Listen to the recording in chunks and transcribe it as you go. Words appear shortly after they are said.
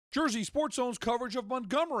Jersey Sports Zone's coverage of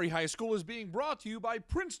Montgomery High School is being brought to you by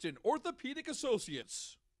Princeton Orthopedic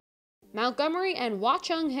Associates. Montgomery and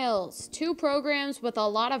Watchung Hills, two programs with a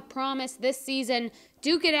lot of promise this season,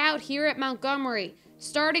 duke it out here at Montgomery.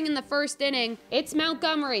 Starting in the first inning, it's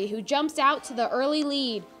Montgomery who jumps out to the early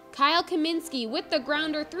lead. Kyle Kaminsky with the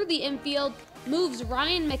grounder through the infield moves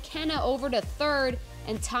Ryan McKenna over to third,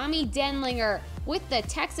 and Tommy Denlinger with the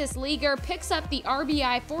Texas Leaguer picks up the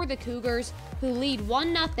RBI for the Cougars, who lead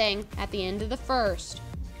 1-0 at the end of the first.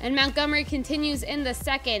 And Montgomery continues in the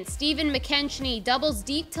second. Stephen McKenchny doubles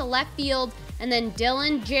deep to left field, and then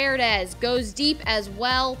Dylan Gerdes goes deep as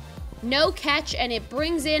well. No catch, and it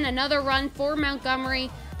brings in another run for Montgomery,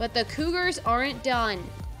 but the Cougars aren't done.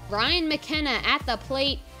 Ryan McKenna at the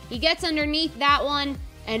plate. He gets underneath that one,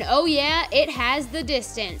 and oh yeah, it has the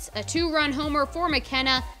distance. A two-run homer for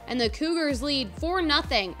McKenna, and the Cougars lead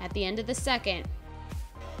 4-0 at the end of the second.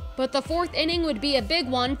 But the fourth inning would be a big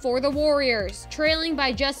one for the Warriors. Trailing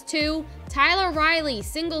by just 2, Tyler Riley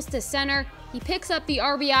singles to center. He picks up the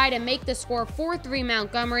RBI to make the score 4-3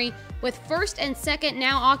 Montgomery. With first and second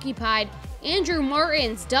now occupied, Andrew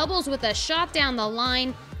Martins doubles with a shot down the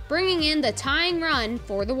line, bringing in the tying run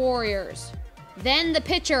for the Warriors. Then the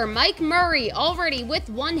pitcher, Mike Murray, already with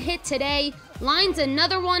one hit today, lines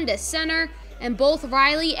another one to center, and both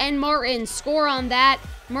Riley and Martin score on that.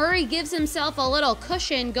 Murray gives himself a little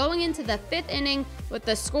cushion going into the fifth inning with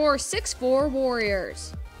the score 6-4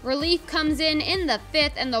 Warriors. Relief comes in the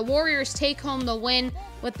fifth, and the Warriors take home the win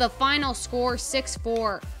with the final score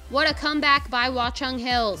 6-4. What a comeback by Watchung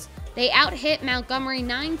Hills. They out-hit Montgomery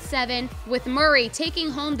 9-7, with Murray taking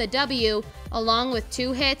home the W along with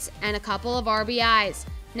 2 hits and a couple of RBIs.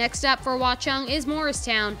 Next up for Watchung is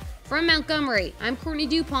Morristown. From Montgomery, I'm Courtney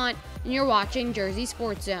DuPont, and you're watching Jersey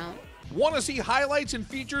Sports Zone. Want to see highlights and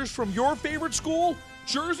features from your favorite school?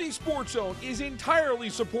 Jersey Sports Zone is entirely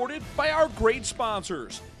supported by our great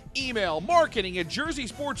sponsors. Email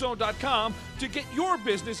marketing@jerseysportszone.com to get your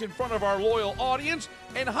business in front of our loyal audience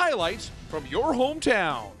and highlights from your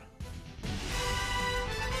hometown.